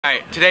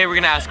Alright, today we're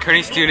going to ask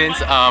Kearny students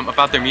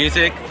about their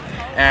music,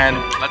 and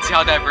let's see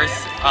how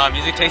diverse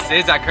music taste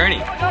is at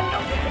Kearny.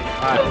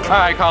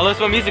 Alright, Carlos,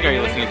 what music are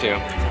you listening to?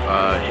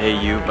 Hey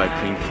You by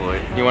Pink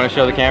Floyd. You want to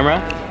show the camera?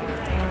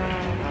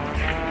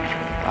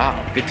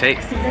 Wow, good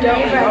taste.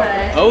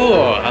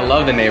 Oh, I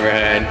love The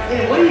Neighborhood.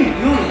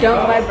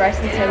 Don't by Rice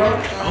and Taylor.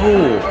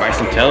 Oh, Rice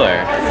and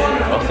Taylor.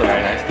 Also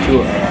very nice.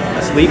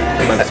 Asleep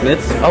by the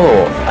Smiths.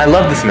 Oh, I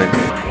love the Smiths.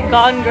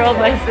 Gone Girl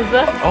by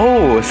SZA.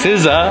 Oh,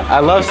 SZA. I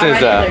love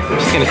SZA. I'm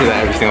just gonna say that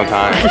every single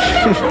time.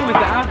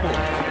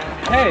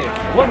 Hey,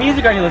 what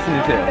music are you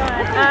listening to?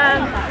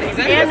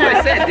 Anna.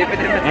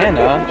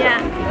 Anna?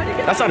 Yeah.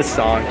 That's not a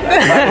song.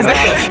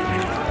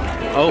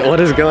 Oh,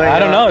 what is going on? I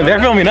don't know. They're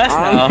filming us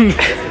now.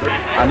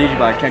 I Need You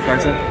by Ken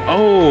Carson.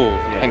 Oh,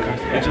 yeah. Ken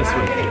Carson. It's just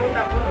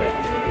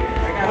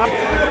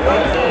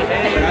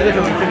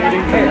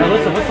Hey,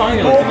 Alyssa, what song are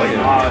you listening to?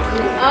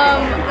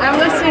 I'm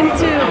listening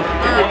to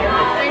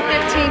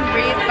 315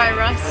 Breathe by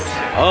Russ.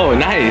 Oh,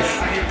 nice.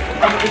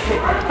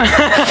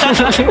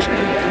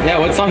 Yeah,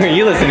 what song are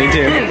you listening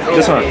to?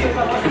 this one.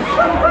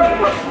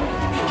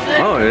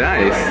 Oh,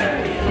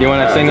 nice. You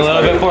want to sing a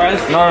little bit for us?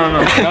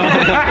 No.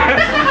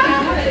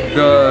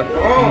 The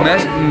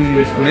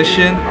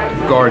Mission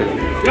Garden.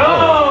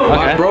 Oh,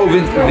 okay. My bro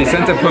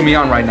Vicente put me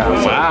on right now.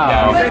 So.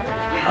 Wow.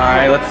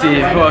 Alright, let's see.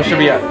 Who else should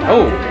be at?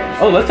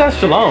 Oh, let's ask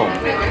Shalom.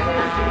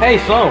 Hey,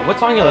 Shalom, what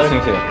song are you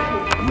listening to?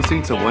 I'm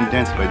listening to One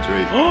Dance by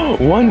Drake. Oh,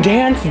 One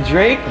Dance,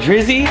 Drake,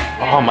 Drizzy?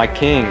 Oh, my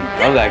king.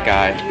 Love that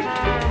guy.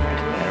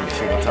 Every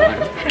single time.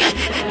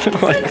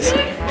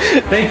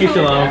 Thank you,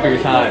 Shalom, for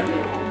your time.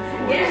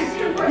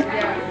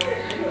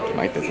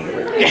 Mic doesn't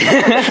work.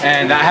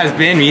 And that has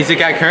been Music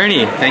at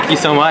Kearny. Thank you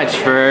so much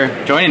for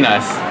joining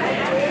us.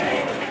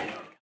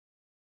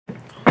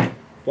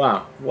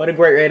 Wow, what a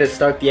great way to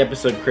start the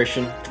episode,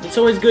 Christian. It's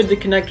always good to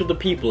connect with the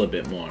people a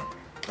bit more.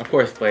 Of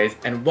course, Blaze,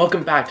 and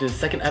welcome back to the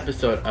second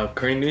episode of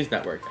Kearny News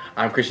Network.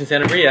 I'm Christian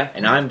Santamaria.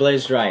 And I'm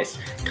Blaze Rice.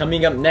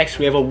 Coming up next,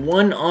 we have a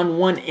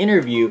one-on-one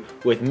interview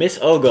with Miss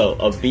Ogo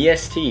of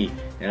BST.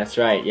 That's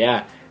right,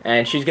 yeah.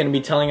 And she's going to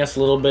be telling us a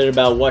little bit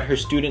about what her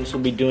students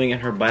will be doing in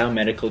her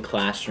biomedical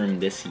classroom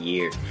this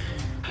year.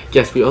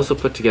 Yes, we also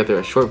put together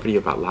a short video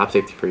about lab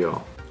safety for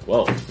y'all.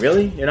 Whoa,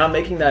 really? You're not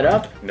making that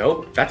up?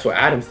 Nope, that's what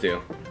Adams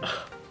do.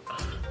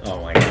 Oh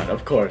my god,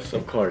 of course.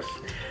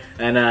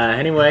 And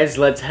anyways,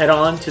 let's head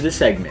on to the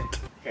segment.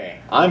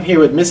 Okay, I'm here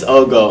with Miss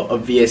Ogo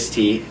of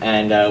VST,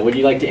 and would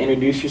you like to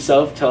introduce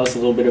yourself? Tell us a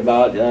little bit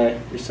about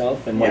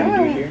yourself and what you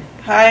do here.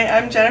 Hi,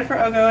 I'm Jennifer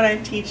Ogo, and I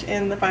teach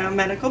in the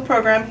biomedical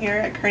program here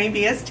at Kearny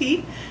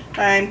VST.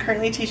 I'm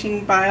currently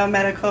teaching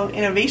biomedical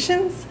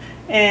innovations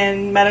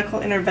and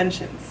medical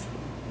interventions.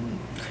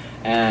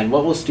 And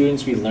what will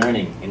students be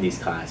learning in these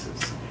classes?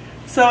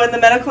 So in the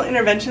medical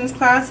interventions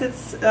class,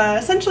 it's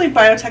essentially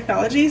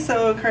biotechnology.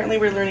 So currently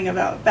we're learning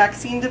about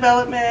vaccine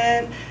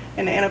development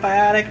and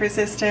antibiotic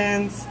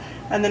resistance,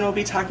 and then we'll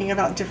be talking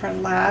about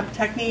different lab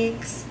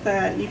techniques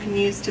that you can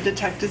use to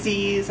detect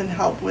disease and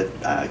help with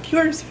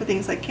cures for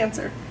things like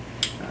cancer.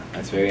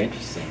 That's very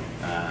interesting.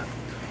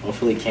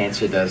 Hopefully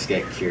cancer does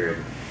get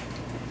cured.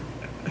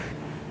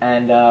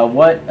 And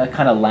what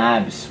kind of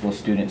labs will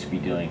students be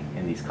doing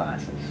in these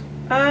classes?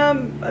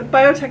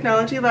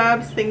 Biotechnology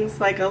labs, things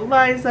like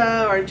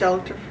ELISA or gel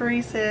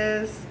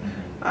electrophoresis,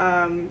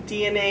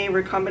 DNA,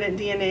 recombinant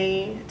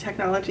DNA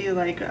technology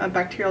like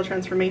bacterial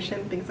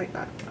transformation, things like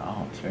that.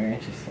 Oh, it's very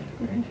interesting,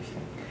 very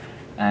interesting.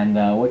 And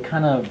what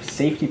kind of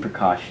safety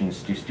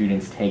precautions do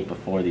students take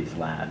before these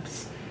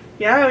labs?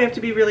 Yeah, we have to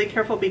be really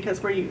careful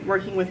because we're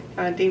working with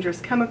dangerous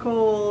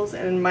chemicals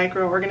and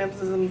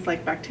microorganisms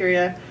like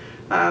bacteria.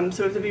 So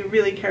we have to be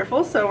really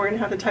careful. So we're going to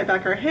have to tie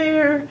back our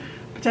hair,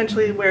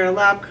 potentially wear a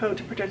lab coat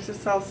to protect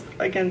yourself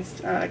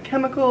against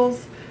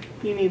chemicals.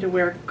 You need to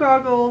wear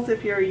goggles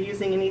if you're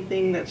using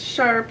anything that's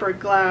sharp or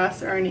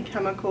glass or any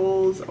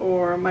chemicals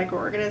or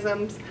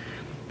microorganisms.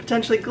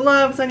 Potentially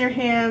gloves on your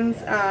hands,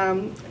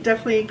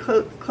 definitely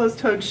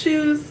closed-toed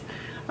shoes,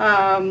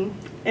 and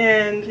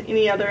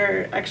any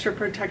other extra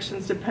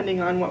protections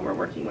depending on what we're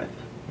working with.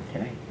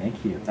 Okay,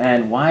 thank you.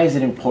 And why is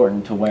it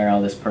important to wear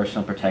all this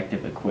personal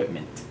protective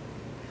equipment?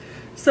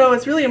 So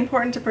it's really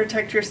important to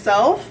protect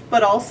yourself,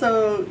 but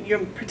also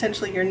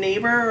potentially your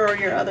neighbor or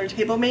your other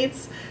table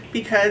mates,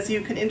 because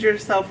you can injure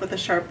yourself with a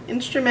sharp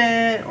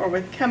instrument or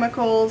with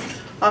chemicals.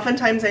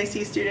 Oftentimes I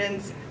see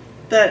students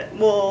that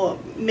will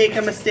make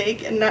a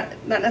mistake and not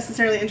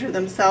necessarily injure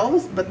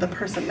themselves, but the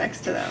person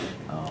next to them.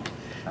 Oh,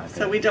 not good.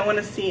 So we don't want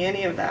to see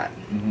any of that.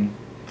 Mm-hmm.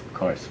 Of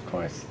course, of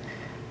course.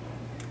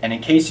 And in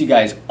case you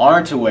guys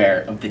aren't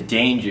aware of the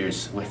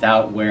dangers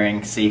without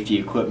wearing safety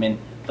equipment,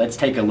 let's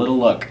take a little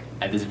look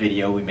at this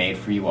video we made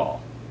for you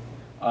all.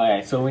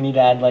 Alright, so we need to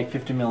add like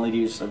 50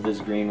 milliliters of this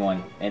green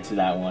one into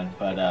that one,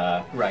 but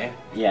Right.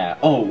 yeah.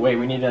 Oh wait,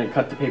 we need to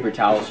cut the paper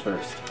towels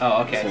first.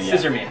 Oh, okay. So, yeah.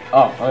 Scissor me.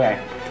 Oh,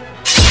 okay.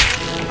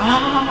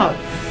 Ah!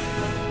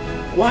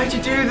 Why'd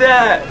you do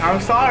that?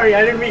 I'm sorry,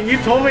 I didn't mean, you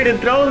told me to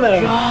throw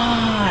them.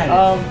 God!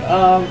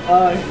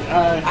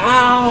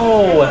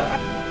 Ow!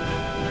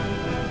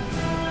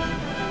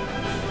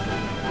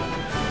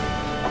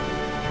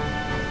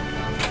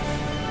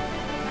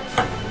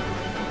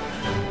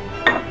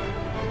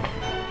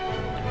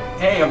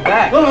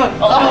 back.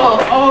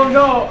 Oh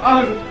no!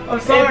 I'm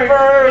sorry.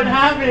 What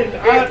happened?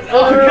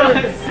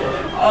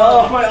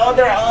 Oh, my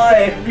other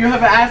eye. You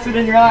have acid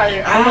in your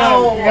eye.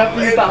 Ow. You have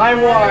to use the eye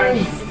wash.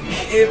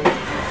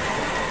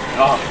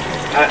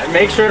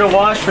 Make sure to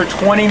wash for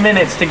 20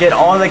 minutes to get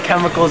all the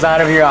chemicals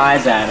out of your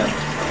eyes, Adam.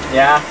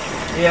 Yeah?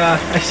 Yeah,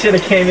 I should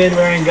have came in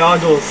wearing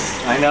goggles.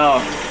 I know.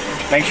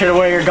 Make sure to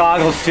wear your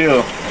goggles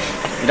too.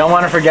 You don't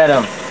want to forget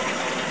them.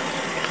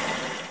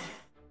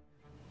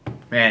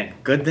 Man,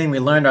 good thing we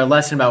learned our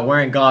lesson about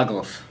wearing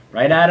goggles.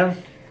 Right, Adam?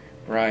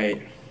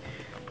 Right.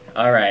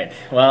 Alright,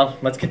 well,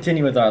 let's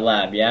continue with our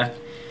lab, yeah?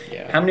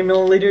 Yeah. How many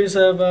milliliters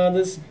of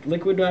this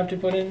liquid do I have to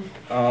put in?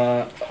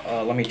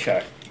 Let me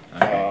check.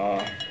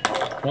 Okay.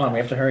 Come on, we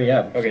have to hurry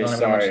up. Okay, We don't have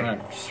that much sorry.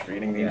 time. Just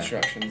reading the Yeah.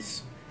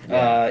 instructions.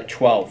 Yeah.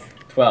 12.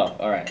 12,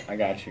 alright, I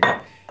got you.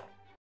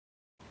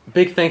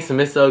 Big thanks to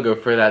Miss Ogo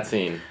for that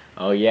scene.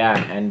 Oh yeah,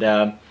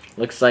 and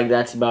looks like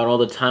that's about all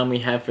the time we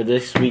have for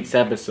this week's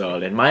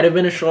episode. It might have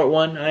been a short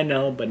one, I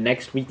know, but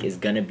next week is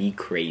gonna be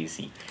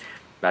crazy.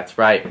 That's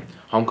right.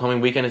 Homecoming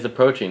weekend is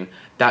approaching.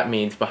 That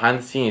means behind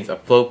the scenes, a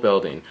float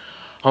building,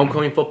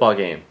 homecoming football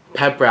game,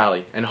 pep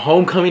rally, and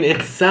homecoming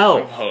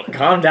itself. Oh,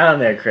 calm down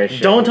there,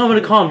 Christian. Don't tell me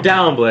to calm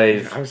down,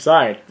 Blaze. I'm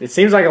sorry. It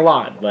seems like a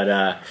lot,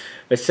 but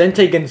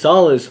Vicente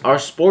Gonzalez, our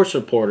sports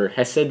reporter,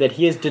 has said that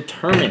he is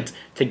determined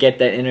to get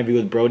that interview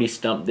with Brody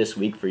Stump this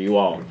week for you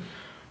all.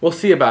 We'll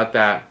see about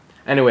that.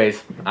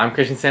 Anyways, I'm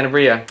Christian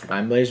Santabria,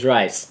 I'm Blaze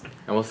Rice.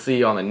 and we'll see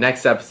you on the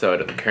next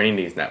episode of the Kearny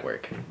News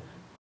Network.